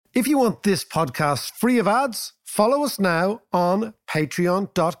If you want this podcast free of ads, follow us now on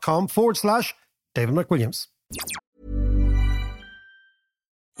patreon.com/David McWilliams.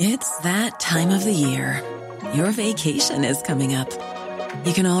 It's that time of the year. Your vacation is coming up.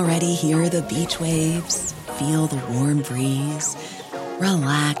 You can already hear the beach waves, feel the warm breeze,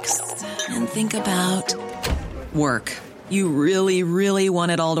 relax, and think about work. You really, really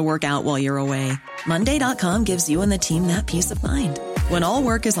want it all to work out while you're away. Monday.com gives you and the team that peace of mind. When all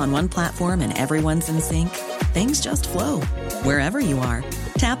work is on one platform and everyone's in sync, things just flow. Wherever you are,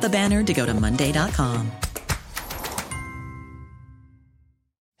 tap the banner to go to Monday.com.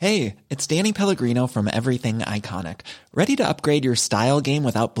 Hey, it's Danny Pellegrino from Everything Iconic. Ready to upgrade your style game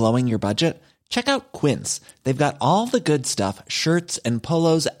without blowing your budget? Check out Quince. They've got all the good stuff, shirts and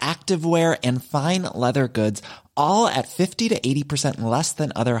polos, activewear, and fine leather goods, all at 50 to 80% less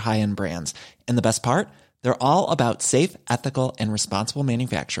than other high-end brands. And the best part? They're all about safe, ethical, and responsible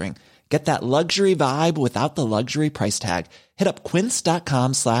manufacturing. Get that luxury vibe without the luxury price tag. Hit up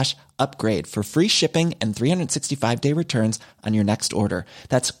quince.com/upgrade for free shipping and 365-day returns on your next order.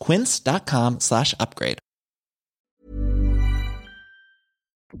 That's quince.com/upgrade. What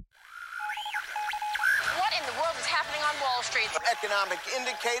in the world is happening on Wall Street? Economic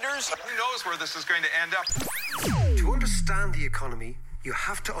indicators. Who knows where this is going to end up? To understand the economy, you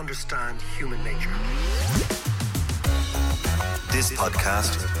have to understand human nature. This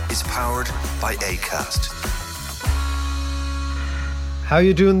podcast is powered by Acast. How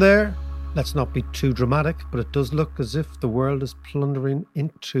you doing there? Let's not be too dramatic, but it does look as if the world is plundering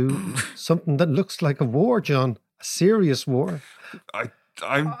into something that looks like a war, John. A serious war.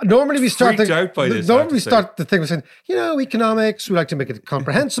 I'm normally we start freaked out by this. Normally we start the thing with saying, economics, we like to make it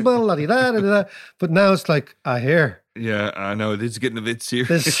comprehensible, la-di-da. But now it's like, here. Yeah, I know. This is getting a bit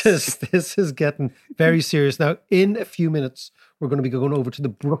serious. This is getting very serious. Now, in a few minutes, we're going to be going over to the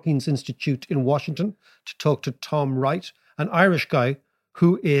Brookings Institute in Washington to talk to Tom Wright, an Irish guy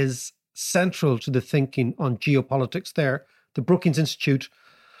who is central to the thinking on geopolitics there. The Brookings Institute,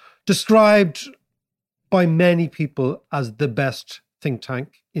 described by many people as the best think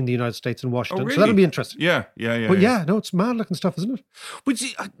tank in the United States in Washington. Oh, really? So that'll be interesting. Yeah. But it's mad looking stuff, isn't it? But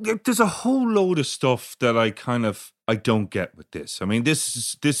see, there's a whole load of stuff that I don't get with this. I mean,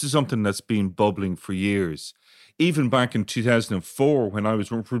 this is something that's been bubbling for years. Even back in 2004 when I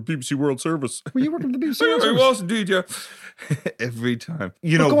was working for BBC World Service. Were you working for the BBC World Service? I was indeed, yeah. Every time.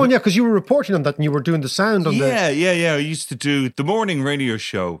 Because you were reporting on that and you were doing the sound on Yeah. I used to do the morning radio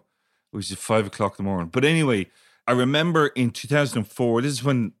show. It was at 5 o'clock in the morning. But anyway, I remember in 2004, this is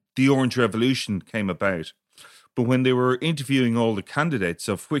when the Orange Revolution came about. But when they were interviewing all the candidates,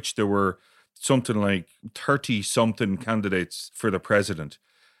 of which there were something like 30-something candidates for the president,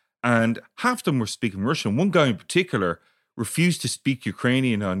 and half of them were speaking Russian. One guy in particular refused to speak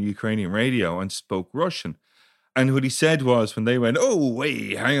Ukrainian on Ukrainian radio and spoke Russian. And what he said was, when they went, "Oh,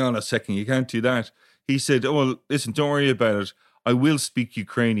 wait, hang on a second, you can't do that," he said, "Oh, well, listen, don't worry about it. I will speak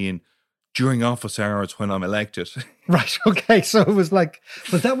Ukrainian during office hours when I'm elected." Right, okay. So it was like,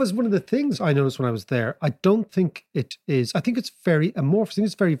 but that was one of the things I noticed when I was there. I don't think it is. I think it's very amorphous. I think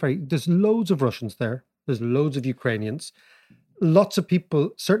it's very, very, there's loads of Russians there. There's loads of Ukrainians. Lots of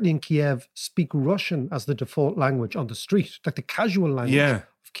people, certainly in Kiev, speak Russian as the default language on the street, like the casual language of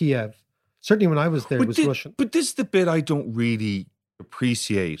Kiev. Certainly when I was there, it was Russian. But this is the bit I don't really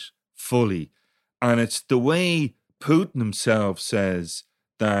appreciate fully. And it's the way Putin himself says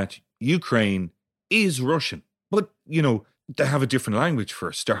that Ukraine is Russian. But, they have a different language for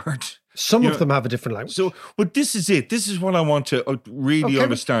a start. Some of them have a different language. So, but this is it. This is what I want to really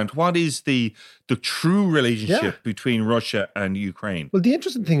understand. What is the true relationship between Russia and Ukraine? Well, the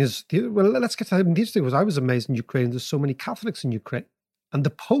interesting thing is, let's get to that. The interesting was I was amazed in Ukraine. There's so many Catholics in Ukraine. And the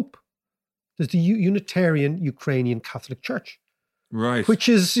Pope, there's the Unitarian Ukrainian Catholic Church. Right. Which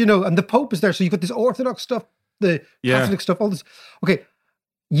is, and the Pope is there. So you've got this Orthodox stuff, the Catholic stuff, all this. Okay.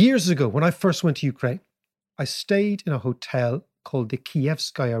 Years ago, when I first went to Ukraine, I stayed in a hotel called the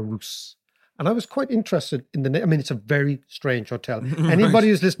Kievskaya Rus. And I was quite interested in the name. I mean, it's a very strange hotel. Anybody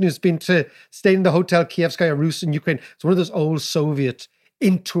who's listening who's been to stay in the hotel Kievskaya Rus in Ukraine, it's one of those old Soviet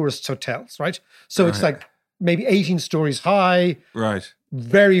in-tourist hotels, right? So it's like maybe 18 stories high. Right.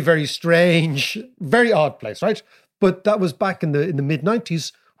 Very, very strange, very odd place, right? But that was back in the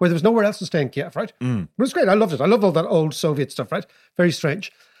mid-90s where there was nowhere else to stay in Kiev, right? But it was great. I loved it. I love all that old Soviet stuff, right? Very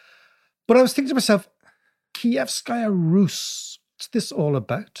strange. But I was thinking to myself, Kievskaya Rus, what's this all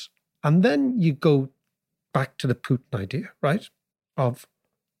about? And then you go back to the Putin idea, right? Of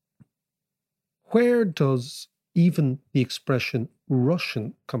where does even the expression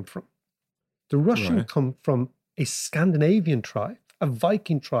Russian come from? The Russian come from a Scandinavian tribe a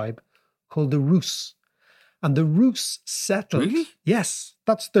Viking tribe called the Rus. And the Rus settled. Really? Yes,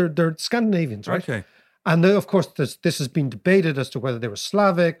 that's they're Scandinavians, right? Okay. And of course, this has been debated as to whether they were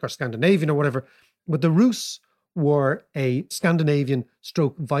Slavic or Scandinavian or whatever. But the Rus were a Scandinavian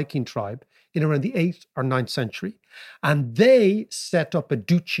stroke Viking tribe in around the 8th or 9th century. And they set up a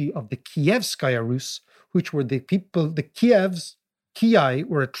duchy of the Kievskaya Rus, which were the people, the Kiai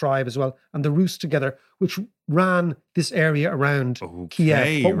were a tribe as well, and the Rus together, which ran this area around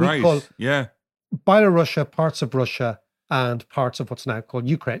Kiev, what we call Byelorussia, parts of Russia, and parts of what's now called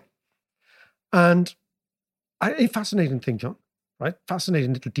Ukraine. And a fascinating thing, John, right?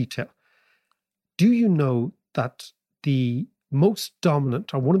 Fascinating little detail. Do you know that the most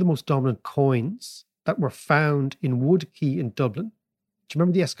dominant, or one of the most dominant coins that were found in Woodkey in Dublin? Do you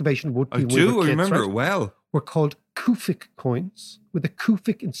remember the excavation of Woodkey? I do. I remember it well. Were called Kufic coins with a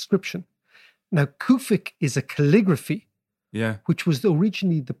Kufic inscription. Now, Kufic is a calligraphy, which was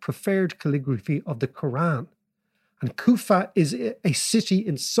originally the preferred calligraphy of the Quran. And Kufa is a city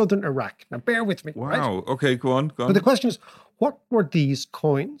in southern Iraq. Now, bear with me. Wow. Right? Okay, go on. But the question is, what were these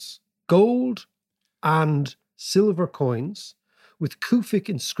coins? Gold and silver coins with Kufic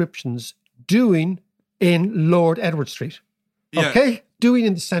inscriptions doing in Lord Edward Street. Okay? Doing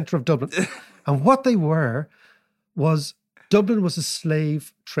in the centre of Dublin. And what they were was Dublin was a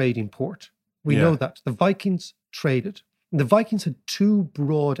slave trading port. We know that. The Vikings traded. And the Vikings had two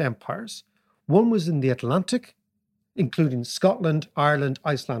broad empires. One was in the Atlantic, including Scotland, Ireland,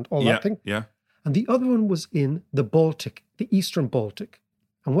 Iceland, all that thing. Yeah. And the other one was in the Baltic, the Eastern Baltic.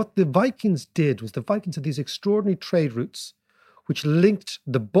 And what the Vikings did was the Vikings had these extraordinary trade routes which linked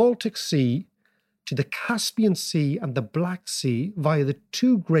the Baltic Sea to the Caspian Sea and the Black Sea via the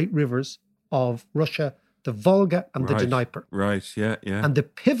two great rivers of Russia, the Volga and the Dnieper. Right, yeah. And the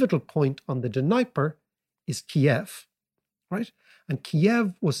pivotal point on the Dnieper is Kiev, right? And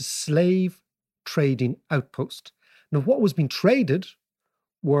Kiev was a slave trading outpost. Now, what was being traded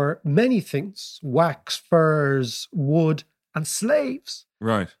were many things: wax, furs, wood, and slaves.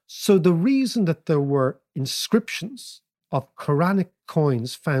 Right. So the reason that there were inscriptions of Quranic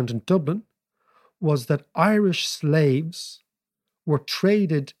coins found in Dublin was that Irish slaves were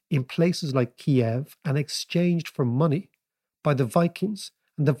traded in places like Kiev and exchanged for money by the Vikings.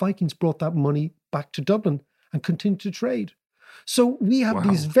 And the Vikings brought that money back to Dublin and continued to trade. So we have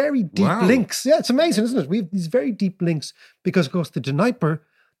these very deep links. Yeah, it's amazing, isn't it? We have these very deep links because, of course, the Dnieper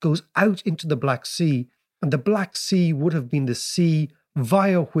goes out into the Black Sea, and the Black Sea would have been the sea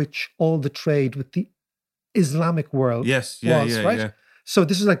via which all the trade with the Islamic world was, right? Yeah. So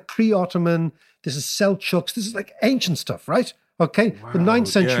this is like pre-Ottoman, this is Seljuks, this is like ancient stuff, right? Okay, the 9th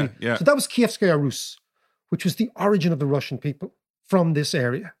century. Yeah. So that was Kievskaya Rus, which was the origin of the Russian people from this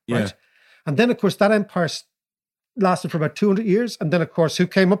area, right? And then, of course, that empire lasted for about 200 years. And then, of course, who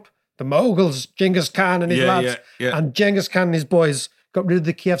came up? The Mughals, Genghis Khan and his lads. And Genghis Khan and his boys got rid of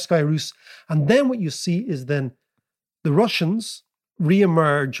the Kievskaya Rus. And then what you see is then the Russians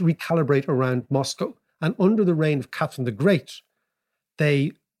re-emerge, recalibrate around Moscow. And under the reign of Catherine the Great,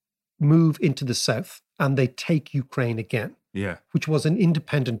 they move into the south and they take Ukraine again, which was an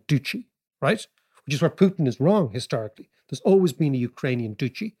independent duchy, right? Which is where Putin is wrong historically. There's always been a Ukrainian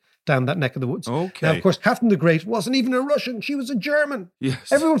duchy down that neck of the woods. Okay. Now, of course, Catherine the Great wasn't even a Russian. She was a German.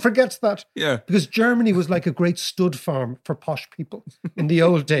 Yes. Everyone forgets that. Yeah. Because Germany was like a great stud farm for posh people in the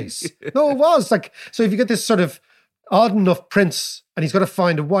old days. No, it was. Like, so if you get this sort of odd enough prince and he's got to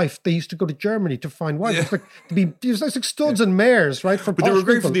find a wife, they used to go to Germany to find wives. It's like it was like studs and mares, right? For but posh they were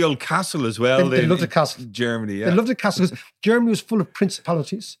great people. for the old castle as well. They loved the castle. Germany, They loved the castle because Germany was full of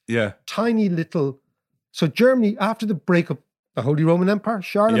principalities. Yeah. Tiny little. So Germany, after the breakup, the Holy Roman Empire,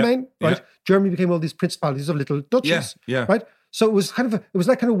 Charlemagne, right? Yeah. Germany became all these principalities of little duchies, Yeah. right? So it was it was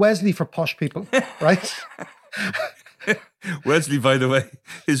like kind of Wesley for posh people, right? Wesley, by the way,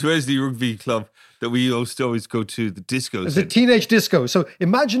 is Wesley Rugby Club that we used to always go to the discos. It's a teenage disco. So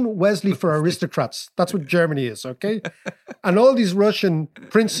imagine Wesley for aristocrats. That's what Germany is, okay? And all these Russian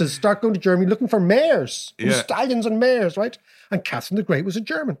princes start going to Germany looking for mayors, and stallions and mayors, right? And Catherine the Great was a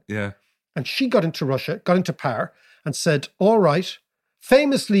German. Yeah. And she got into Russia, got into power, and said, all right,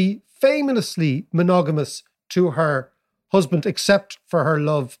 famously monogamous to her husband, except for her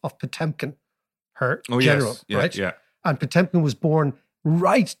love of Potemkin, her general, right? Yeah. And Potemkin was born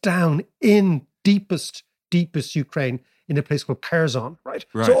right down in deepest Ukraine in a place called Kherson, right?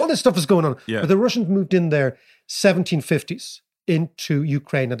 So all this stuff is going on. Yeah. But the Russians moved in there 1750s into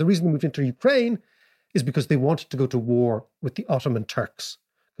Ukraine. Now, the reason they moved into Ukraine is because they wanted to go to war with the Ottoman Turks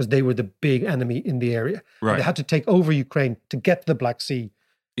because they were the big enemy in the area. Right. And they had to take over Ukraine to get to the Black Sea.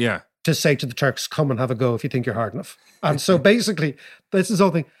 Yeah. to say to the Turks, come and have a go if you think you're hard enough. And so basically, this is the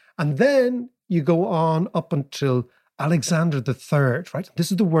whole thing. And then you go on up until Alexander III, right?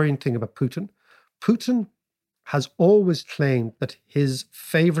 This is the worrying thing about Putin. Putin has always claimed that his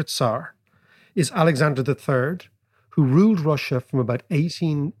favorite Tsar is Alexander III, who ruled Russia from about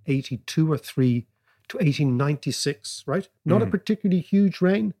 1882 or 3 to 1896, right? Not a particularly huge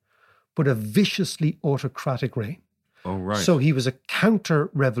reign, but a viciously autocratic reign. Oh, right. So he was a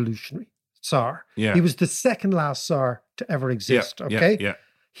counter-revolutionary Tsar. Yeah. He was the second last Tsar to ever exist, okay? Yeah.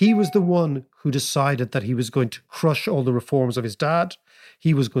 He was the one who decided that he was going to crush all the reforms of his dad.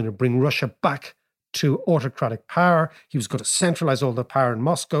 He was going to bring Russia back to autocratic power. He was going to centralize all the power in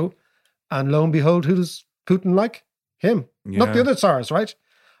Moscow. And lo and behold, who does Putin like? Him, not the other Tsars, right?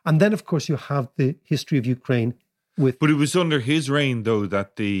 And then, of course, you have the history of Ukraine with... But it was under his reign, though,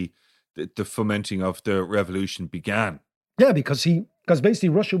 that the fomenting of the revolution began. Yeah, because basically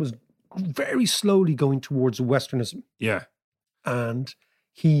Russia was very slowly going towards Westernism. Yeah. And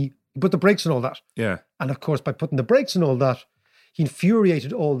he put the brakes on all that. Yeah. And of course, by putting the brakes on all that, he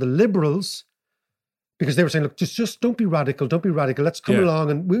infuriated all the liberals because they were saying, look, just don't be radical. Let's come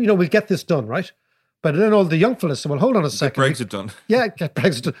along and we'll get this done, right? But then all the young fellas said, well, hold on a second. Get Brexit done. Yeah, get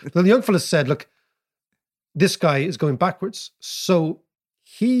Brexit done. Then the young fellas said, look, this guy is going backwards. So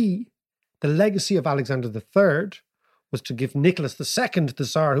the legacy of Alexander III was to give Nicholas II, the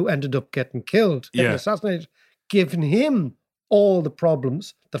Tsar who ended up getting killed, getting assassinated, giving him all the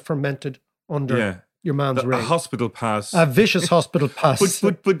problems that fermented under your man's reign. A hospital pass. A vicious hospital pass.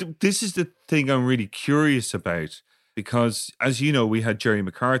 But this is the thing I'm really curious about, because as you know, we had Jerry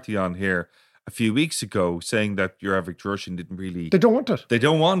McCarthy on here a few weeks ago saying that your average Russian didn't really... They don't want it. They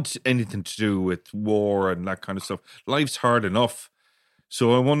don't want anything to do with war and that kind of stuff. Life's hard enough.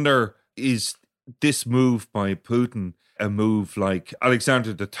 So I wonder, is this move by Putin a move like Alexander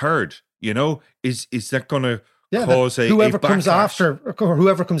III? Is that going to cause whoever comes backlash?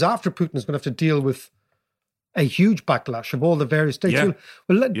 whoever comes after Putin is going to have to deal with a huge backlash of all the various states. Yeah.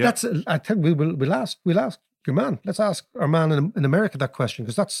 That's. I think we'll ask your man. Let's ask our man in America that question,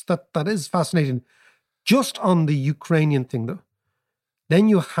 because that is fascinating. Just on the Ukrainian thing, though, then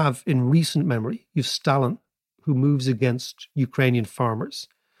you have in recent memory, you've Stalin, who moves against Ukrainian farmers.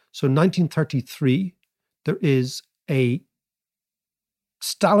 So in 1933, there is a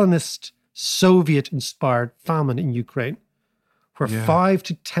Stalinist Soviet-inspired famine in Ukraine, where 5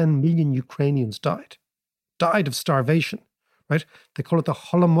 to 10 million Ukrainians died of starvation, right? They call it the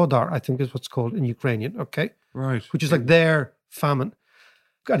Holomodar, I think is what's called in Ukrainian, okay? Right. Which is like their famine.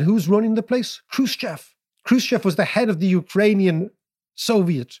 And who's running the place? Khrushchev. Khrushchev was the head of the Ukrainian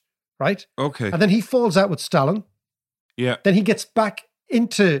Soviet, right? Okay. And then he falls out with Stalin. Yeah. Then he gets back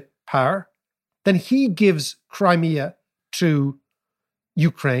into power. Then he gives Crimea to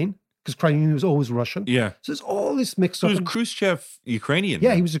Ukraine, because Crimea was always Russian. Yeah. So there's all this mixed So up. was Khrushchev Ukrainian?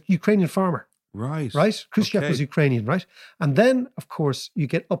 Yeah, he was a Ukrainian farmer. Right. Right? Khrushchev was Ukrainian, right? And then, of course, you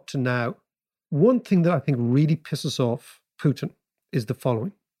get up to now. One thing that I think really pisses off Putin is the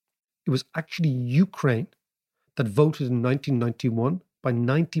following. It was actually Ukraine that voted in 1991 by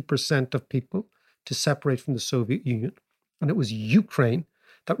 90% of people to separate from the Soviet Union. And it was Ukraine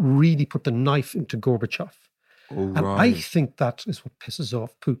that really put the knife into Gorbachev. Oh, and I think that is what pisses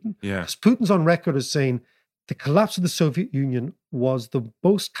off Putin. Yeah. Because Putin's on record as saying the collapse of the Soviet Union was the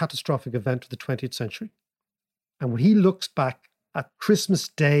most catastrophic event of the 20th century. And when he looks back at Christmas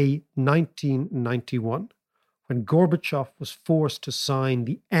Day 1991, when Gorbachev was forced to sign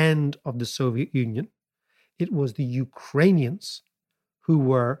the end of the Soviet Union, it was the Ukrainians who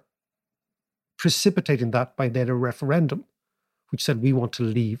were precipitating that by their referendum, which said, we want to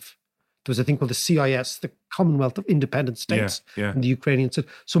leave. There was a thing called the CIS, the Commonwealth of Independent States. Yeah. And the Ukrainians said,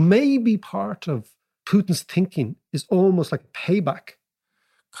 so maybe part of Putin's thinking is almost like payback.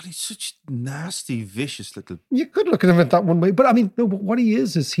 God, he's such a nasty, vicious little... You could look at him that one way. But I mean, no, but what he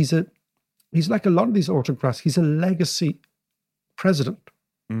is he's like a lot of these autocrats, he's a legacy president.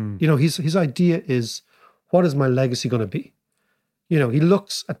 His idea is, what is my legacy going to be? He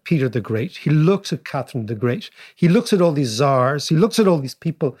looks at Peter the Great. He looks at Catherine the Great. He looks at all these czars. He looks at all these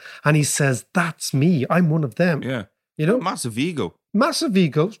people and he says, that's me. I'm one of them. Yeah. Massive ego. Massive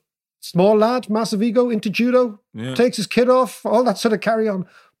ego. Small lad, massive ego, into judo, takes his kid off, all that sort of carry on.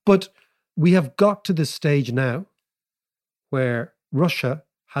 But we have got to this stage now where Russia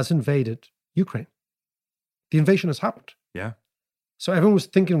has invaded Ukraine. The invasion has happened. Yeah. So everyone was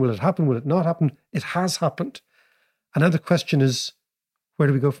thinking, will it happen? Will it not happen? It has happened. And now the question is, where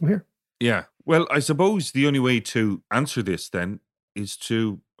do we go from here? Yeah. Well, I suppose the only way to answer this then is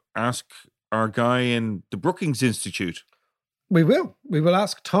to ask our guy in the Brookings Institute. We will. We will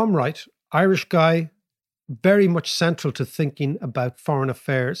ask Tom Wright, Irish guy, very much central to thinking about foreign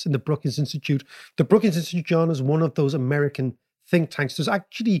affairs in the Brookings Institute. The Brookings Institute, John, is one of those American think tanks. There's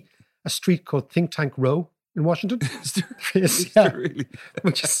actually a street called Think Tank Row in Washington. Is there really?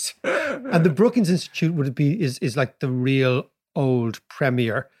 And the Brookings Institute is like the real old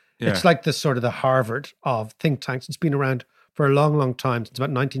premier. Yeah. It's like the sort of the Harvard of think tanks. It's been around for a long, long time, since about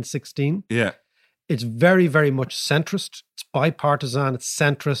 1916. Yeah. It's very, very much centrist. It's bipartisan. It's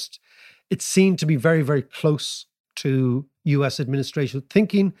centrist. It's seen to be very, very close to US administration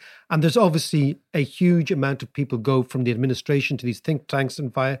thinking. And there's obviously a huge amount of people go from the administration to these think tanks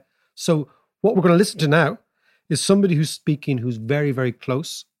and via. So what we're going to listen to now is somebody who's speaking who's very, very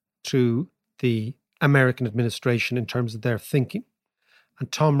close to the American administration in terms of their thinking.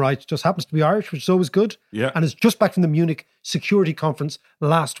 And Tom Wright just happens to be Irish, which is always good. Yeah. And is just back from the Munich Security Conference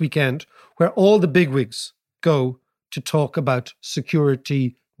last weekend, where all the bigwigs go to talk about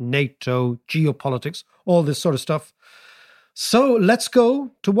security, NATO, geopolitics, all this sort of stuff. So let's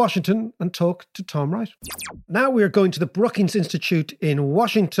go to Washington and talk to Tom Wright. Now we are going to the Brookings Institute in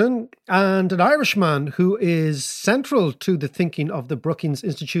Washington, and an Irishman who is central to the thinking of the Brookings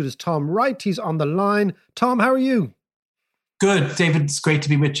Institute is Tom Wright. He's on the line. Tom, how are you? Good, David. It's great to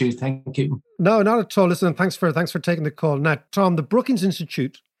be with you. Thank you. No, not at all. Listen, thanks for taking the call. Now, Tom, the Brookings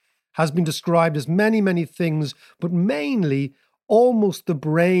Institute has been described as many, many things, but mainly almost the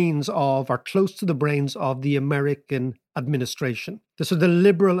brains of, or close to the brains of, the American administration. This is the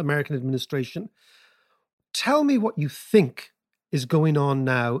liberal American administration. Tell me what you think is going on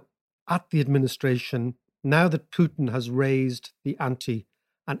now at the administration, now that Putin has raised the ante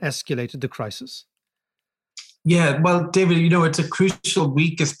and escalated the crisis. Yeah, well, David, it's a crucial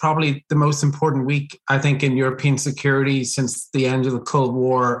week. It's probably the most important week, I think, in European security since the end of the Cold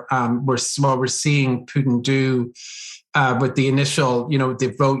War. We're seeing Putin do with the initial,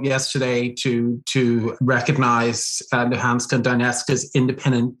 the vote yesterday to recognize Luhansk and Donetsk as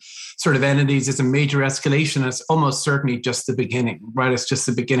independent sort of entities is a major escalation. It's almost certainly just the beginning, right? It's just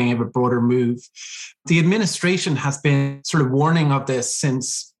the beginning of a broader move. The administration has been sort of warning of this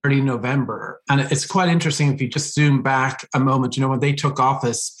since early November. And it's quite interesting if you just zoom back a moment, when they took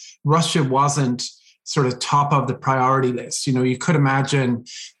office, Russia wasn't sort of top of the priority list. You could imagine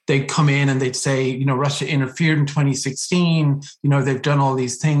they'd come in and they'd say, Russia interfered in 2016. They've done all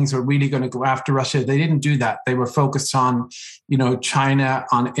these things. We're really going to go after Russia. They didn't do that. They were focused on, China,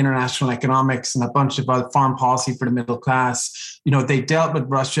 on international economics and a bunch of other foreign policy for the middle class. They dealt with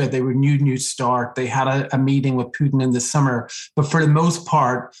Russia. They renewed New START. They had a meeting with Putin in the summer, but for the most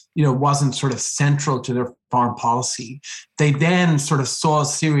part, wasn't sort of central to their foreign policy. They then sort of saw a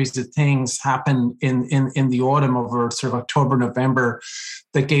series of things happen in the autumn over sort of October, November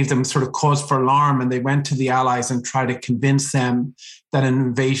that gave them sort of cause for alarm. And they went to the allies and tried to convince them that an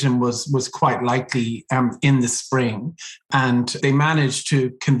invasion was quite likely in the spring. And they managed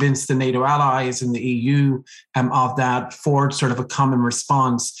to convince the NATO allies and the EU of that for sort of a common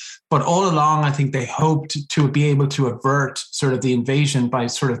response. But all along, I think they hoped to be able to avert sort of the invasion by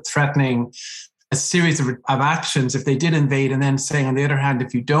sort of threatening a series of actions if they did invade, and then saying, on the other hand,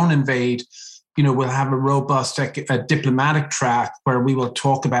 if you don't invade, we'll have a robust diplomatic track where we will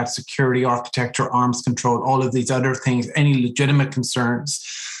talk about security, architecture, arms control, all of these other things, any legitimate concerns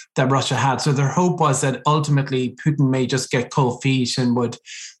that Russia had. So their hope was that ultimately Putin may just get cold feet and would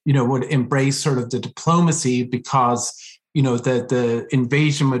embrace sort of the diplomacy because the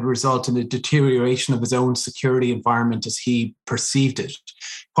invasion would result in a deterioration of his own security environment as he perceived it.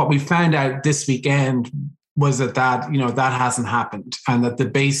 What we found out this weekend was that hasn't happened, and that the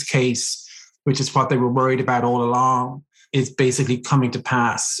base case, which is what they were worried about all along, is basically coming to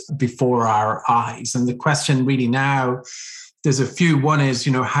pass before our eyes. And the question really now, there's a few. One is,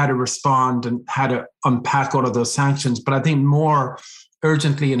 how to respond and how to unpack all of those sanctions. But I think more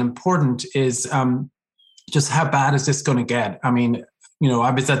urgently and important is just how bad is this going to get? I mean,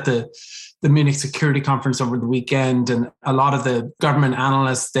 I was at the Munich Security Conference over the weekend, and a lot of the government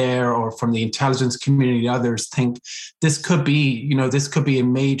analysts there or from the intelligence community, others think this could be a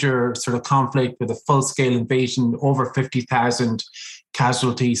major sort of conflict with a full-scale invasion, over 50,000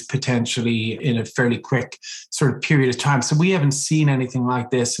 casualties potentially in a fairly quick sort of period of time. So we haven't seen anything like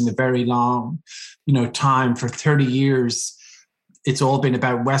this in a very long, time. For 30 years, it's all been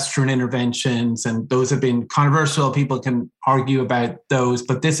about Western interventions, and those have been controversial. People can argue about those,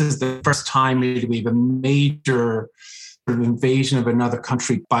 but this is the first time we have a major sort of invasion of another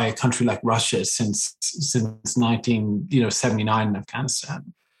country by a country like Russia since 1979 in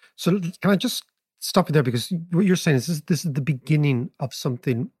Afghanistan. So can I just stop you there, because what you're saying is this is the beginning of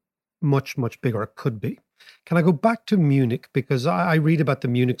something much, much bigger. It could be. Can I go back to Munich? Because I read about the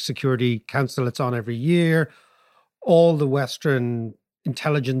Munich Security Council. It's on every year. All the Western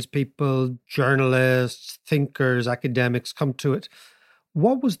intelligence people, journalists, thinkers, academics come to it.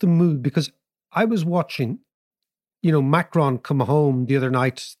 What was the mood? Because I was watching, Macron come home the other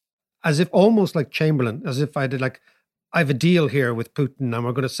night as if almost like Chamberlain, as if I have a deal here with Putin and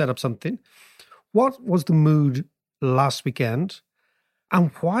we're going to set up something. What was the mood last weekend?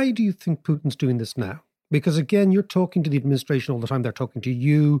 And why do you think Putin's doing this now? Because again, you're talking to the administration all the time. They're talking to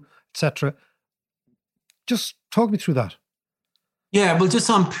you, etc. Just talk me through that. Yeah, well, just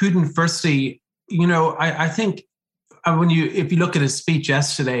on Putin, firstly, I think if you look at his speech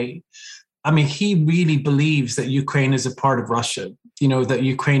yesterday, I mean, he really believes that Ukraine is a part of Russia, that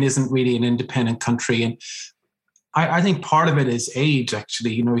Ukraine isn't really an independent country. And I think part of it is age,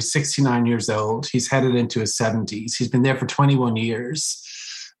 actually. He's 69 years old. He's headed into his 70s. He's been there for 21 years.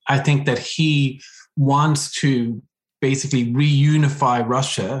 I think that he wants to basically reunify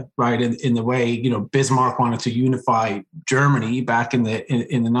Russia, right? In the way, Bismarck wanted to unify Germany back in the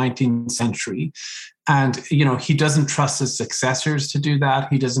 19th century. And, he doesn't trust his successors to do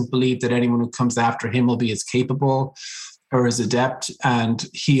that. He doesn't believe that anyone who comes after him will be as capable or as adept. And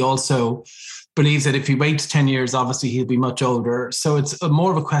he also believes that if he waits 10 years, obviously he'll be much older. So it's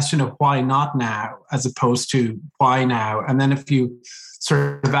more of a question of why not now, as opposed to why now. And then if you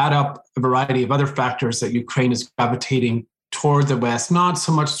sort of add up a variety of other factors that Ukraine is gravitating toward the West, not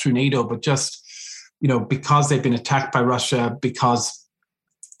so much through NATO, but just, because they've been attacked by Russia, because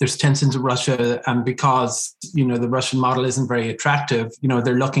there's tensions in Russia, and because, the Russian model isn't very attractive,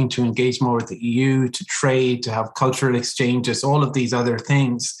 they're looking to engage more with the EU, to trade, to have cultural exchanges, all of these other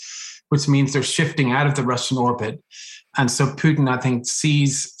things, which means they're shifting out of the Russian orbit. And so Putin, I think,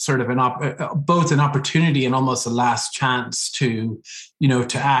 sees sort of both an opportunity and almost a last chance to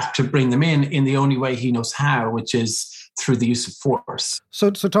act, to bring them in the only way he knows how, which is through the use of force.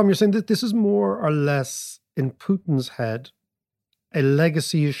 So Tom, you're saying that this is more or less, in Putin's head, a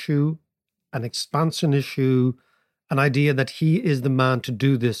legacy issue, an expansion issue, an idea that he is the man to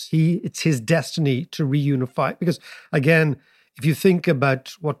do this. It's his destiny to reunify. Because again, if you think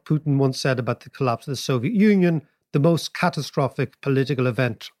about what Putin once said about the collapse of the Soviet Union, the most catastrophic political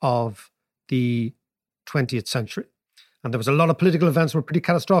event of the 20th century. And there was a lot of political events that were pretty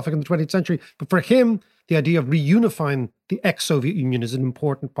catastrophic in the 20th century. But for him, the idea of reunifying the ex-Soviet Union is an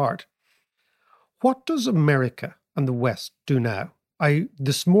important part. What does America and the West do now?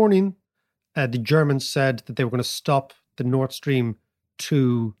 This morning, the Germans said that they were going to stop the Nord Stream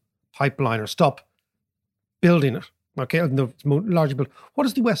 2 pipeline, or stop building it. Okay, the larger build. What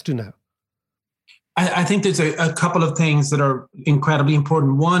does the West do now? I think there's a couple of things that are incredibly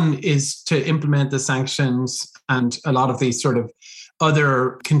important. One is to implement the sanctions and a lot of these sort of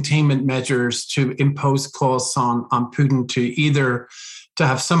other containment measures to impose costs on Putin, to either to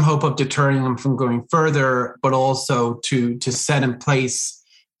have some hope of deterring him from going further, but also to set in place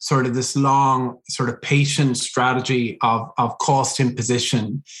sort of this long, sort of patient strategy of cost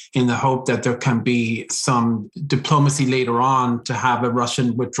imposition, in the hope that there can be some diplomacy later on to have a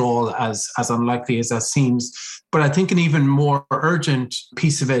Russian withdrawal, as unlikely as that seems. But I think an even more urgent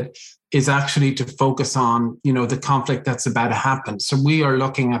piece of it is actually to focus on, the conflict that's about to happen. So we are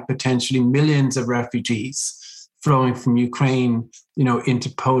looking at potentially millions of refugees flowing from Ukraine, into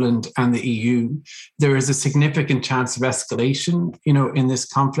Poland and the EU. There is a significant chance of escalation, in this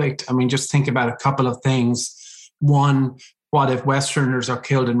conflict. I mean, just think about a couple of things. One, what if Westerners are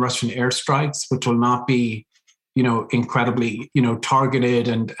killed in Russian airstrikes, which will not be, incredibly, targeted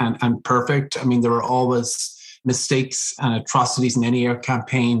and perfect. I mean, there are always mistakes and atrocities in any air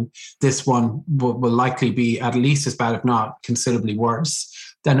campaign. This one will likely be at least as bad, if not considerably worse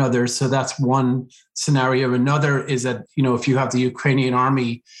than others. So that's one scenario. Another is that, if you have the Ukrainian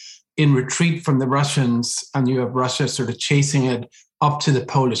army in retreat from the Russians and you have Russia sort of chasing it up to the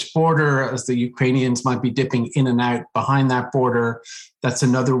Polish border, as the Ukrainians might be dipping in and out behind that border, that's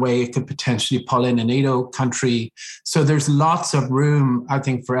another way it could potentially pull in a NATO country. So there's lots of room, I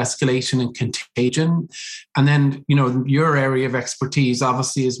think, for escalation and contagion. And then, your area of expertise,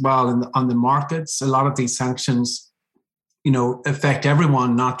 obviously, as well, on the markets, a lot of these sanctions affect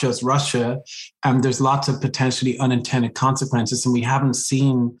everyone, not just Russia. And there's lots of potentially unintended consequences. And we haven't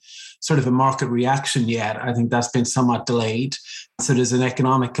seen sort of a market reaction yet. I think that's been somewhat delayed. So there's an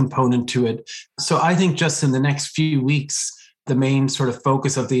economic component to it. So I think just in the next few weeks, the main sort of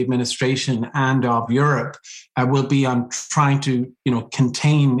focus of the administration and of Europe will be on trying to,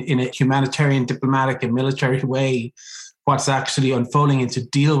 contain in a humanitarian, diplomatic, and military way what's actually unfolding, and to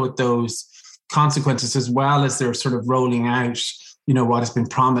deal with those consequences, as well as they're sort of rolling out, what has been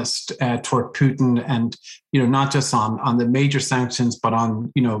promised toward Putin, and not just on the major sanctions, but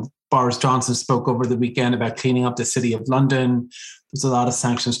on Boris Johnson spoke over the weekend about cleaning up the city of London. There's a lot of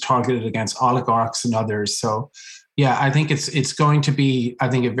sanctions targeted against oligarchs and others. So, yeah, I think it's going to be,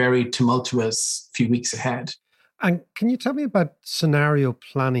 a very tumultuous few weeks ahead. And can you tell me about scenario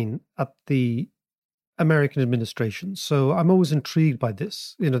planning at the American administration? So I'm always intrigued by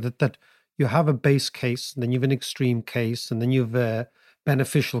this, that you have a base case, and then you have an extreme case, and then you have a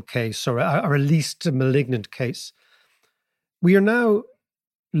beneficial case or a least malignant case. We are now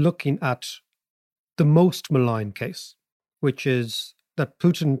looking at the most malign case, which is that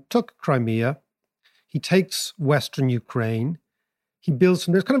Putin took Crimea, he takes Western Ukraine, he builds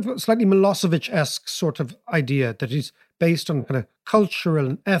there's kind of a slightly Milosevic-esque sort of idea that is based on kind of cultural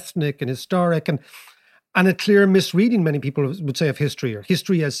and ethnic and historic and a clear misreading, many people would say, of history, or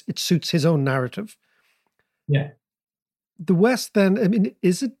history as it suits his own narrative. Yeah. The West then,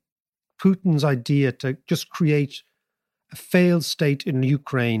 is it Putin's idea to just create a failed state in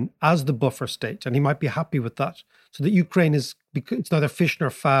Ukraine as the buffer state, and he might be happy with that, so that Ukraine it's neither fish nor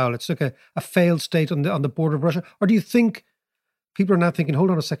fowl, it's like a failed state on the border of Russia? Or do you think people are now thinking,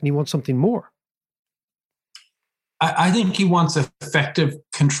 hold on a second, he wants something more? I think he wants effective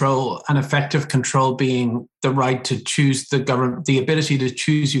control, and effective control being the right to choose the government, the ability to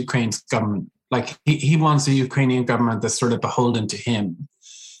choose Ukraine's government. Like he wants a Ukrainian government that's sort of beholden to him.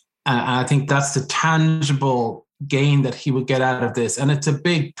 And I think that's the tangible gain that he would get out of this. And it's a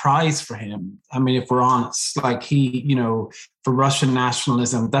big prize for him. I mean, if we're honest, like for Russian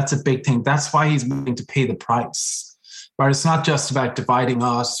nationalism, that's a big thing. That's why he's willing to pay the price. Right? It's not just about dividing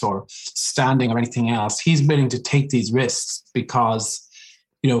us or standing or anything else. He's willing to take these risks because,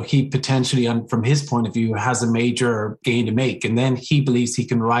 he potentially, from his point of view, has a major gain to make. And then he believes he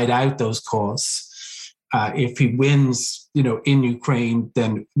can ride out those costs. If he wins, in Ukraine,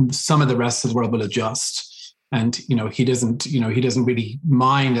 then some of the rest of the world will adjust. And, he doesn't really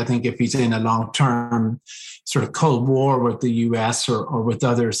mind, I think, if he's in a long-term sort of Cold War with the US or with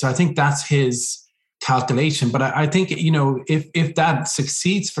others. So I think that's his calculation. But I think, if that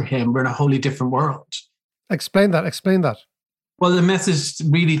succeeds for him, we're in a wholly different world. Explain that. Well, the message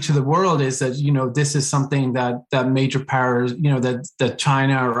really to the world is that, this is something that major powers, that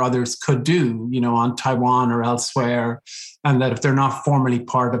China or others could do, on Taiwan or elsewhere. And that if they're not formally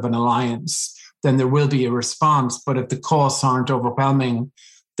part of an alliance, then there will be a response. But if the costs aren't overwhelming,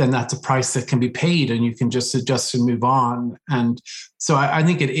 then that's a price that can be paid and you can just adjust and move on. And so I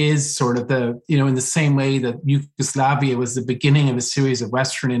think it is sort of in the same way that Yugoslavia was the beginning of a series of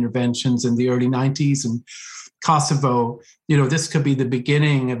Western interventions in the early 90s, and Kosovo, this could be the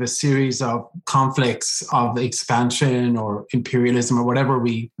beginning of a series of conflicts of expansion or imperialism or whatever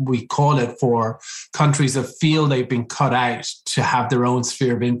we call it, for countries that feel they've been cut out to have their own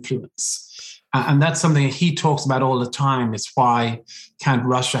sphere of influence. And that's something that he talks about all the time. It's why can't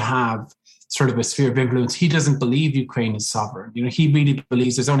Russia have sort of a sphere of influence? He doesn't believe Ukraine is sovereign. He really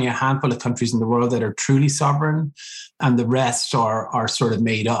believes there's only a handful of countries in the world that are truly sovereign, and the rest are sort of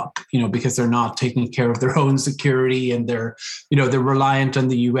made up, because they're not taking care of their own security, and they're reliant on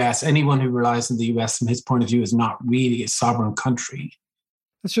the US. Anyone who relies on the US from his point of view is not really a sovereign country.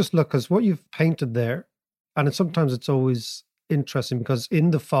 Let's just look, because what you've painted there, and sometimes it's always interesting because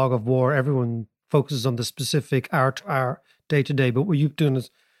in the fog of war, everyone focuses on the specific hour to hour, day to day. But what you've done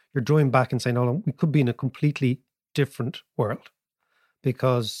is you're drawing back and saying, oh, we could be in a completely different world.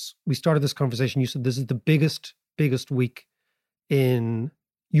 Because we started this conversation, you said this is the biggest week in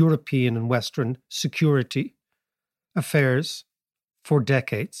European and Western security affairs for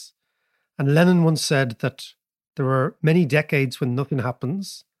decades. And Lenin once said that there are many decades when nothing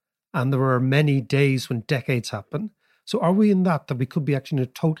happens, and there are many days when decades happen. So are we in that we could be actually in a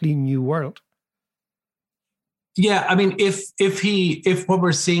totally new world? Yeah, I mean, if what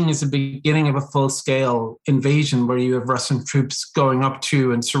we're seeing is the beginning of a full-scale invasion where you have Russian troops going up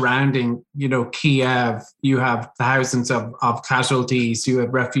to and surrounding, Kiev, you have thousands of casualties, you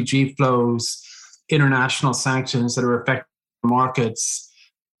have refugee flows, international sanctions that are affecting markets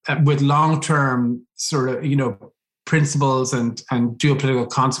with long-term sort of, principles and geopolitical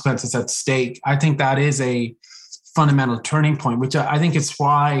consequences at stake. I think that is a fundamental turning point, which I think is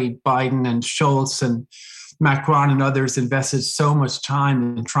why Biden and Scholz and Macron and others invested so much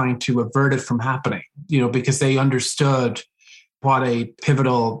time in trying to avert it from happening, because they understood what a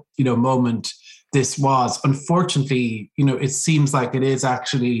pivotal, moment this was. Unfortunately, it seems like it is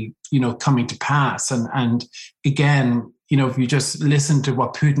actually, coming to pass. And again, if you just listen to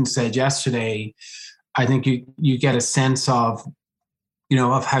what Putin said yesterday, I think you get a sense of,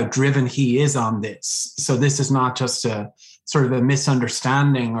 of how driven he is on this. So this is not just a sort of a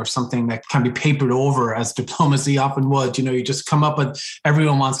misunderstanding or something that can be papered over as diplomacy often would. You just come up with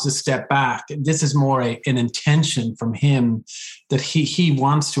everyone wants to step back. This is more an intention from him that he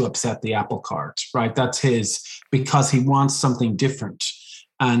wants to upset the apple cart, right? That's his, because he wants something different.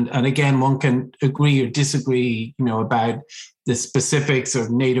 And again, one can agree or disagree, about the specifics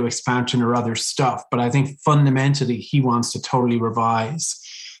of NATO expansion or other stuff. But I think fundamentally he wants to totally revise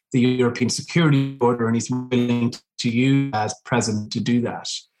the European security order, and he's willing to use as president to do that.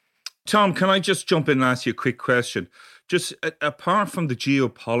 Tom, can I just jump in and ask you a quick question? Just apart from the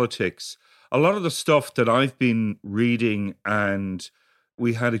geopolitics, a lot of the stuff that I've been reading, and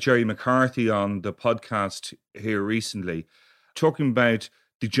we had a Jerry McCarthy on the podcast here recently, talking about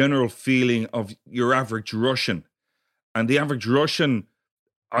the general feeling of your average Russian. And the average Russian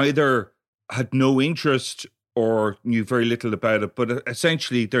either had no interest or knew very little about it, but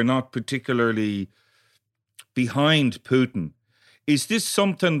essentially they're not particularly behind Putin. Is this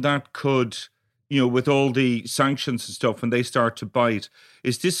something that could, with all the sanctions and stuff, when they start to bite,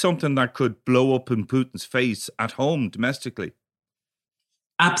 is this something that could blow up in Putin's face at home, domestically?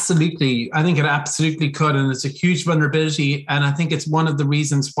 Absolutely. I think it absolutely could. And it's a huge vulnerability. And I think it's one of the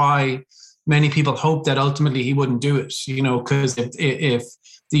reasons why many people hope that ultimately he wouldn't do it, because if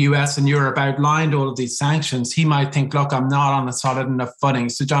the US and Europe outlined all of these sanctions, he might think, look, I'm not on a solid enough footing.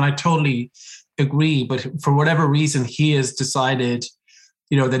 So, John, I totally agree. But for whatever reason, he has decided,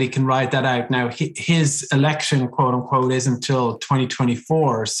 that he can ride that out. Now, his election, quote unquote, is until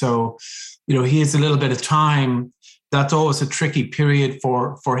 2024. So, he has a little bit of time. That's always a tricky period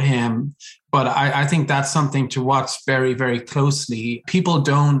for him. But I think that's something to watch very, very closely. People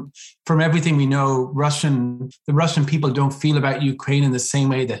don't, from everything we know, the Russian people don't feel about Ukraine in the same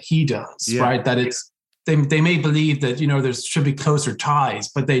way that he does, right? That they may believe that, there should be closer ties,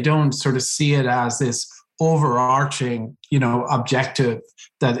 but they don't sort of see it as this overarching, objective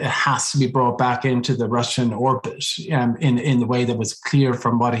that it has to be brought back into the Russian orbit in the way that was clear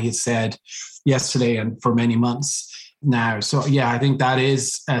from what he had said yesterday and for many months now. So, I think that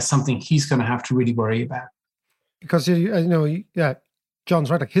is something he's going to have to really worry about. Because,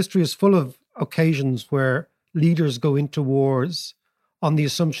 John's right. Like, history is full of occasions where leaders go into wars on the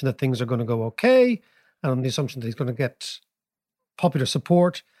assumption that things are going to go okay, and on the assumption that he's going to get popular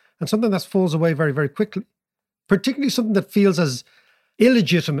support, and something that falls away very, very quickly, particularly something that feels as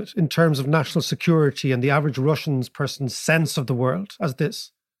illegitimate in terms of national security and the average Russian person's sense of the world as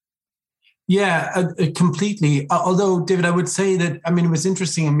this. Yeah, completely. Although, David, I would say that, it was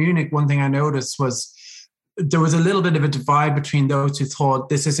interesting in Munich. One thing I noticed was there was a little bit of a divide between those who thought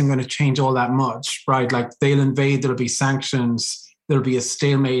this isn't going to change all that much, right? Like, they'll invade, there'll be sanctions, there'll be a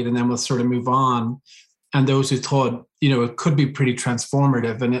stalemate, and then we'll sort of move on. And those who thought, it could be pretty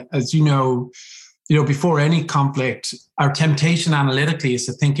transformative. And as you know, before any conflict, our temptation analytically is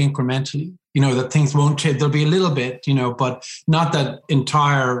to think incrementally, that things won't change. There'll be a little bit, but not that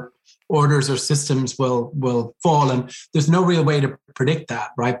entire orders or systems will fall. And there's no real way to predict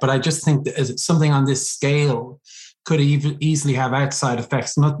that, right? But I just think that something on this scale could easily have outside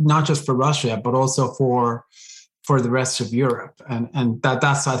effects, not just for Russia, but also for the rest of Europe. And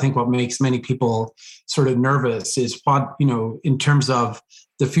that's, I think, what makes many people sort of nervous is what, in terms of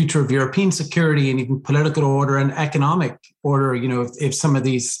the future of European security and even political order and economic order,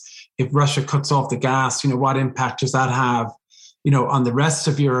 if Russia cuts off the gas, what impact does that have, on the rest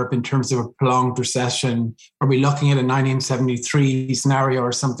of Europe in terms of a prolonged recession? Are we looking at a 1973 scenario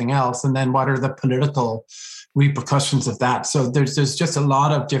or something else? And then what are the political repercussions of that? So there's just a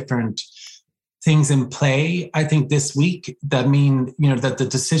lot of different things in play, I think, this week that mean, that the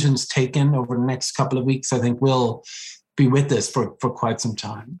decisions taken over the next couple of weeks, I think, will be with us for quite some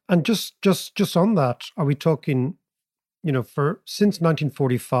time. And just on that, are we talking, since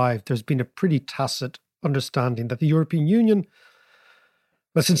 1945, there's been a pretty tacit understanding that the European Union,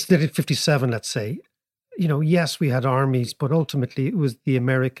 well, since 1957, let's say, yes, we had armies, but ultimately it was the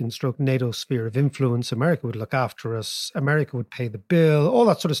American/NATO sphere of influence. America would look after us. America would pay the bill, all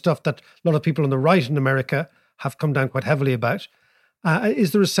that sort of stuff that a lot of people on the right in America have come down quite heavily about.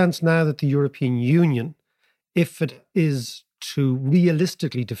 Is there a sense now that the European Union, if it is to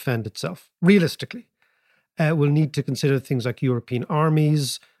realistically defend itself, will need to consider things like European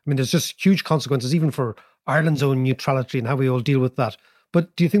armies? There's just huge consequences, even for Ireland's own neutrality and how we all deal with that.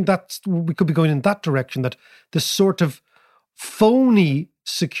 But do you think that we could be going in that direction, that the sort of phony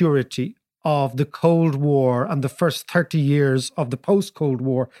security of the Cold War and the first 30 years of the post-Cold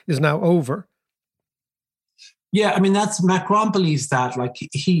War is now over? Yeah, that's Macron believes that. Like,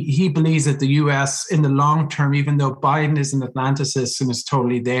 he believes that the US in the long term, even though Biden is an Atlanticist and is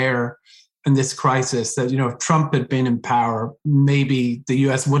totally there, in this crisis that, if Trump had been in power, maybe the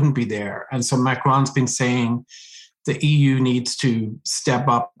US wouldn't be there. And so Macron's been saying the EU needs to step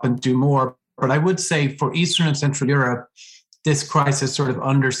up and do more. But I would say for Eastern and Central Europe, this crisis sort of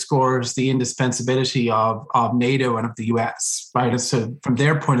underscores the indispensability of NATO and of the US, right? And so from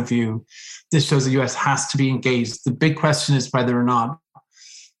their point of view, this shows the US has to be engaged. The big question is whether or not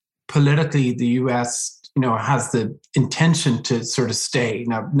politically the US has the intention to sort of stay.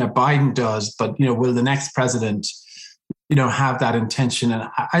 Now Biden does, but, will the next president, have that intention? And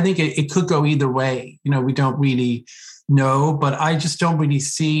I think it could go either way. We don't really know, but I just don't really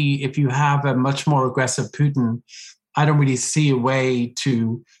see, if you have a much more aggressive Putin, I don't really see a way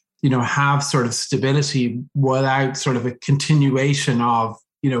to, have sort of stability without sort of a continuation of,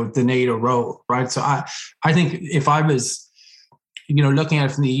 the NATO role, right? So I think if I was, looking at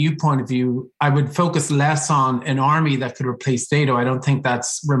it from the EU point of view, I would focus less on an army that could replace NATO. I don't think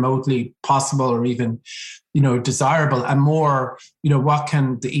that's remotely possible or even, desirable. And more, what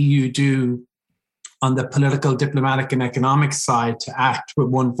can the EU do on the political, diplomatic, and economic side to act with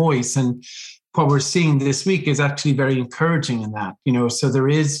one voice? And what we're seeing this week is actually very encouraging in that. So there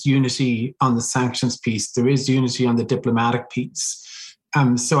is unity on the sanctions piece. There is unity on the diplomatic piece.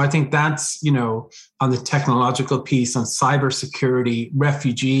 So I think that's, on the technological piece, on cybersecurity,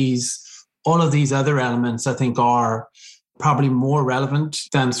 refugees, all of these other elements, I think, are probably more relevant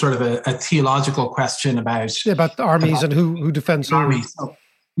than sort of a theological question about the armies and who defends who. Armies.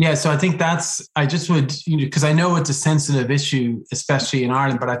 So I think I just would, because I know it's a sensitive issue, especially in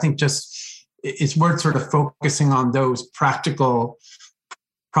Ireland, but I think just it's worth sort of focusing on those practical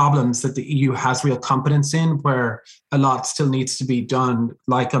problems that the EU has real competence in, where a lot still needs to be done,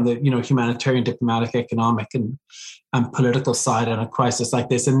 like on the humanitarian, diplomatic, economic, and political side on a crisis like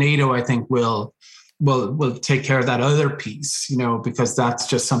this. And NATO, I think, will take care of that other piece, because that's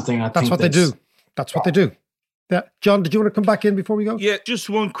just something that's what they do. That's what they do. Yeah. John, did you want to come back in before we go? Yeah, just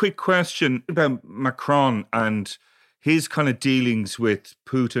one quick question about Macron and his kind of dealings with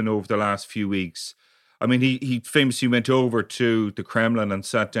Putin over the last few weeks. I mean, he famously went over to the Kremlin and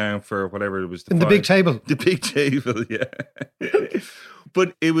sat down for whatever it was. The big table. The big table, yeah.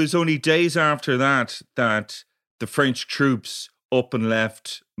 But it was only days after that the French troops up and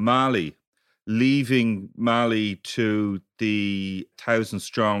left Mali, leaving Mali to the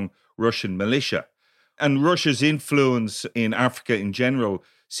 1,000-strong Russian militia. And Russia's influence in Africa in general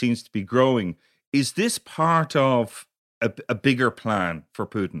seems to be growing. Is this part of a bigger plan for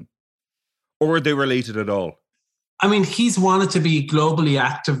Putin? Or are they related at all? I mean, he's wanted to be globally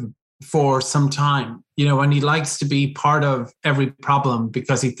active for some time, and he likes to be part of every problem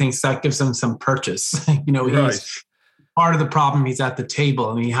because he thinks that gives him some purchase. He's part of the problem. He's at the table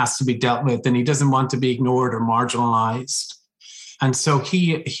and he has to be dealt with, and he doesn't want to be ignored or marginalized. And so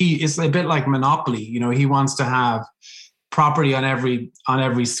he is a bit like Monopoly. He wants to have property on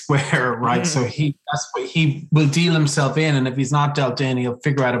every square, right? So that's what he will deal himself in, and if he's not dealt in, he'll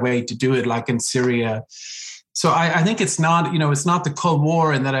figure out a way to do it, like in Syria. So I think it's not, it's not the Cold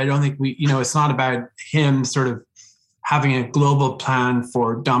War, in that I don't think it's not about him sort of having a global plan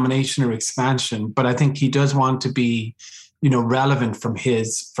for domination or expansion, but I think he does want to be, relevant from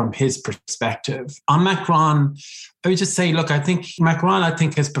his perspective. On Macron, I would just say, look, I think Macron,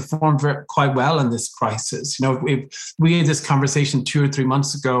 has performed quite well in this crisis. If we had this conversation 2 or 3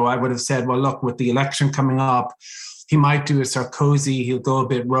 months ago, I would have said, well, look, with the election coming up, he might do a Sarkozy. He'll go a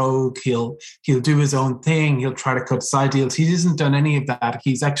bit rogue. He'll do his own thing. He'll try to cut side deals. He hasn't done any of that.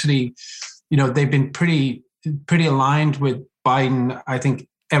 He's actually, they've been pretty aligned with Biden. I think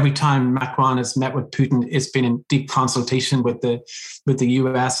every time Macron has met with Putin, it's been in deep consultation with the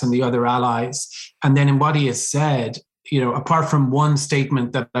US and the other allies. And then in what he has said, apart from one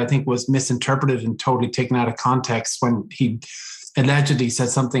statement that I think was misinterpreted and totally taken out of context when he allegedly said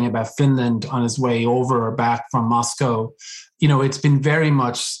something about Finland on his way over or back from Moscow, it's been very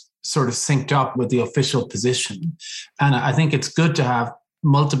much sort of synced up with the official position. And I think it's good to have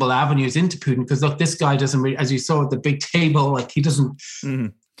multiple avenues into Putin, because look, this guy doesn't really, as you saw at the big table, like he doesn't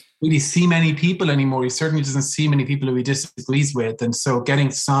really see many people anymore. He certainly doesn't see many people who he disagrees with. And so getting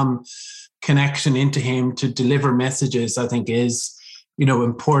some connection into him to deliver messages, I think is,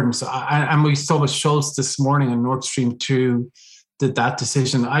 important. So and we saw with Scholz this morning on Nord Stream 2, that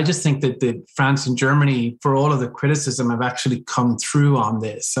decision. I just think that France and Germany, for all of the criticism, have actually come through on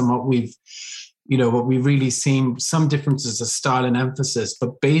this. And what we've really seen, some differences of style and emphasis,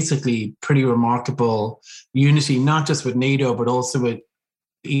 but basically pretty remarkable unity, not just with NATO, but also with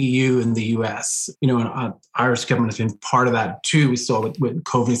EU and the US. And Irish government has been part of that too. We saw with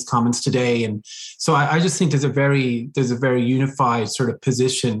Coveney's comments today. And so I just think there's a very unified sort of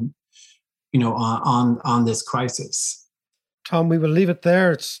position on this crisis. Tom, we will leave it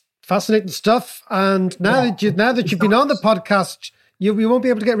there. It's fascinating stuff. And now that you've been on the podcast, you won't be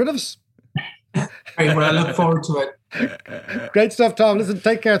able to get rid of us. Great, well, I look forward to it. Great stuff, Tom. Listen,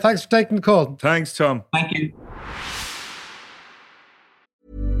 take care. Thanks for taking the call. Thanks, Tom. Thank you.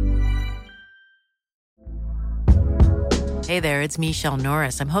 Hey there, it's Michelle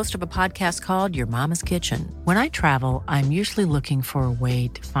Norris. I'm host of a podcast called Your Mama's Kitchen. When I travel, I'm usually looking for a way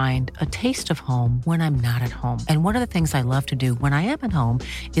to find a taste of home when I'm not at home. And one of the things I love to do when I am at home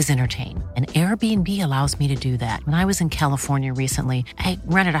is entertain. And Airbnb allows me to do that. When I was in California recently, I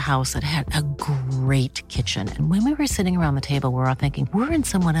rented a house that had a great kitchen. And when we were sitting around the table, we were all thinking, we're in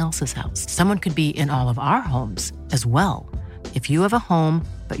someone else's house. Someone could be in all of our homes as well. If you have a home,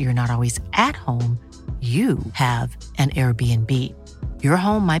 but you're not always at home, you have an Airbnb. Your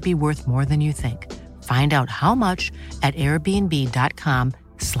home might be worth more than you think. Find out how much at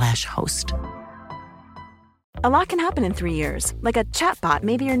airbnb.com/host. A lot can happen in 3 years, like a chatbot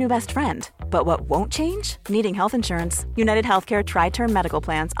may be your new best friend. But what won't change? Needing health insurance. United Healthcare Tri-Term Medical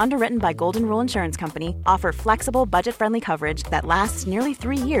Plans, underwritten by Golden Rule Insurance Company, offer flexible, budget-friendly coverage that lasts nearly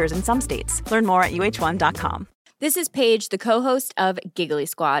 3 years in some states. Learn more at uh1.com. This is Paige, the co-host of Giggly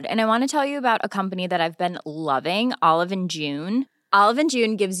Squad, and I want to tell you about a company that I've been loving, Olive & June. Olive &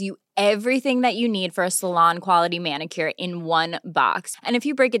 June gives you everything that you need for a salon-quality manicure in one box. And if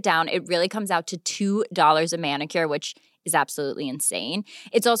you break it down, it really comes out to $2 a manicure, which is absolutely insane.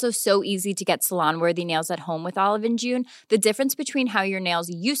 It's also so easy to get salon-worthy nails at home with Olive & June. The difference between how your nails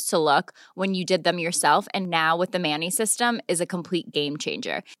used to look when you did them yourself and now with the Mani system is a complete game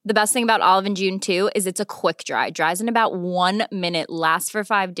changer. The best thing about Olive & June, too, is it's a quick dry. Dries in about 1 minute, lasts for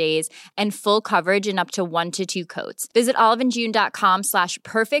 5 days, and full coverage in up to 1 to 2 coats. Visit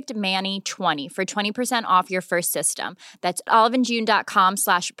oliveandjune.com/perfectmani20 for 20% off your first system. That's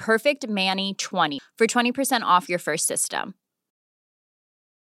oliveandjune.com/perfectmani20 for 20% off your first system.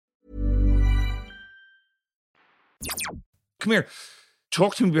 Come here.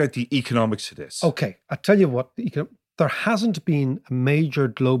 Talk to me about the economics of this. Okay, I tell you what, there hasn't been a major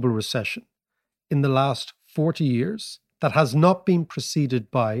global recession in the last 40 years that has not been preceded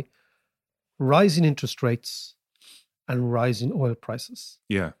by rising interest rates and rising oil prices.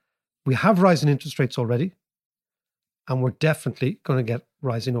 Yeah. We have rising interest rates already, and we're definitely going to get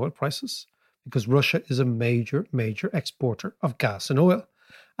rising oil prices because Russia is a major, major exporter of gas and oil.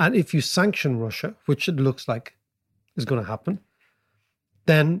 And if you sanction Russia, which it looks like is going to happen,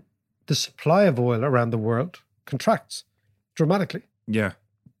 then the supply of oil around the world contracts dramatically. Yeah.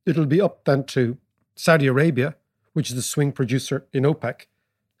 It'll be up then to Saudi Arabia, which is the swing producer in OPEC,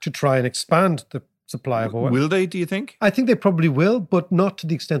 to try and expand the supply of oil. Will they, do you think? I think they probably will, but not to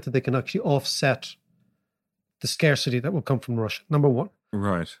the extent that they can actually offset the scarcity that will come from Russia, number one.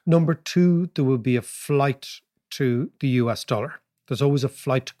 Right. Number two, there will be a flight to the US dollar. There's always a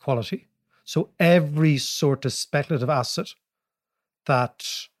flight to quality. So every sort of speculative asset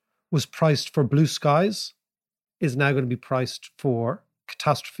that was priced for blue skies is now going to be priced for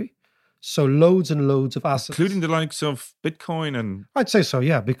catastrophe. So loads and loads of assets. Including the likes of Bitcoin and... I'd say so,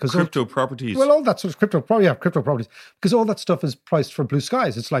 yeah. Because crypto properties. Well, all that sort of crypto properties. Because all that stuff is priced for blue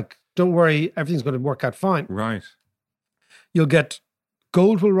skies. It's like, don't worry, everything's going to work out fine. Right. You'll get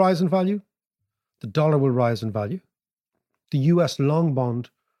gold will rise in value. The dollar will rise in value. The US long bond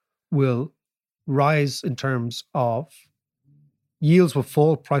will rise in terms of yields will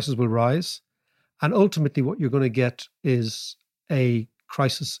fall, prices will rise. And ultimately what you're going to get is a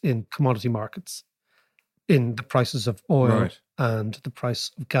crisis in commodity markets, in the prices of oil and the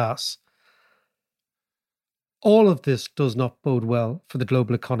price of gas. All of this does not bode well for the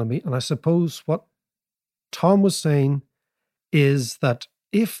global economy. And I suppose what Tom was saying is that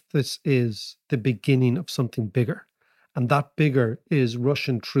if this is the beginning of something bigger, and that bigger is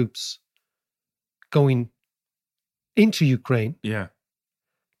Russian troops going into Ukraine,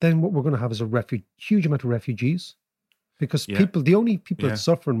 then what we're going to have is a huge amount of refugees, because the only people that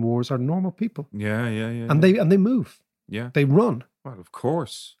suffer in wars are normal people. And they move. They run. Well, of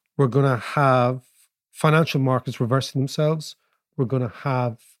course. We're going to have financial markets reversing themselves. We're going to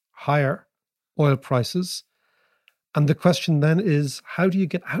have higher oil prices. And the question then is, how do you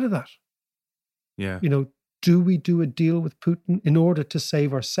get out of that? Yeah. Do we do a deal with Putin in order to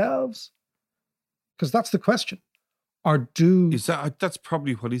save ourselves? Because that's the question. That's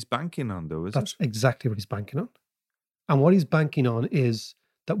probably what he's banking on, though, That's exactly what he's banking on. And what he's banking on is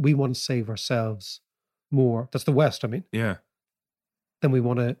that we want to save ourselves more. That's the West, I mean. Yeah. Then we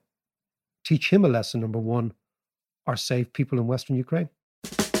want to teach him a lesson, number one, or save people in Western Ukraine.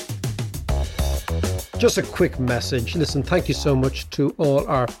 Just a quick message. Listen, thank you so much to all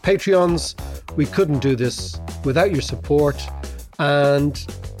our Patreons. We couldn't do this without your support. And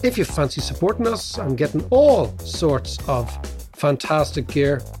if you fancy supporting us and getting all sorts of fantastic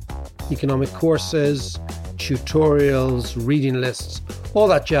gear, economic courses, tutorials, reading lists, all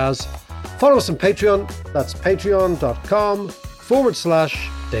that jazz, follow us on Patreon. That's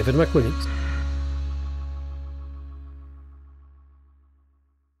patreon.com/David McWilliams.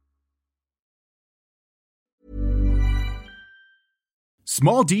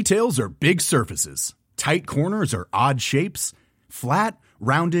 Small details are big surfaces. Tight corners are odd shapes. Flat,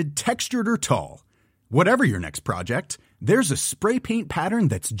 rounded, textured, or tall. Whatever your next project, there's a spray paint pattern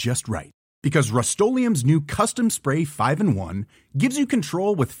that's just right. Because Rust-Oleum's new Custom Spray 5-in-1 gives you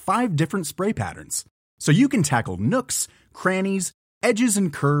control with 5 different spray patterns. So you can tackle nooks, crannies, edges,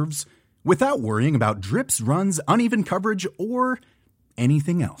 and curves without worrying about drips, runs, uneven coverage, or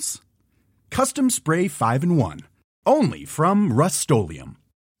anything else. Custom Spray 5-in-1. Only from Rust-Oleum.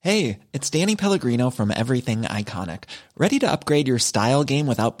 Hey, it's Danny Pellegrino from Everything Iconic. Ready to upgrade your style game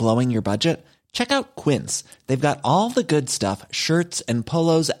without blowing your budget? Check out Quince. They've got all the good stuff, shirts and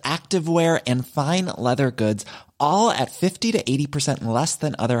polos, activewear, and fine leather goods, all at 50 to 80% less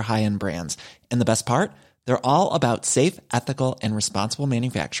than other high-end brands. And the best part? They're all about safe, ethical, and responsible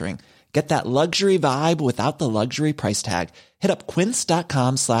manufacturing. Get that luxury vibe without the luxury price tag. Hit up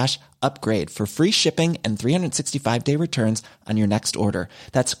quince.com/upgrade for free shipping and 365-day returns on your next order.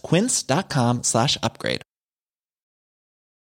 That's quince.com/upgrade.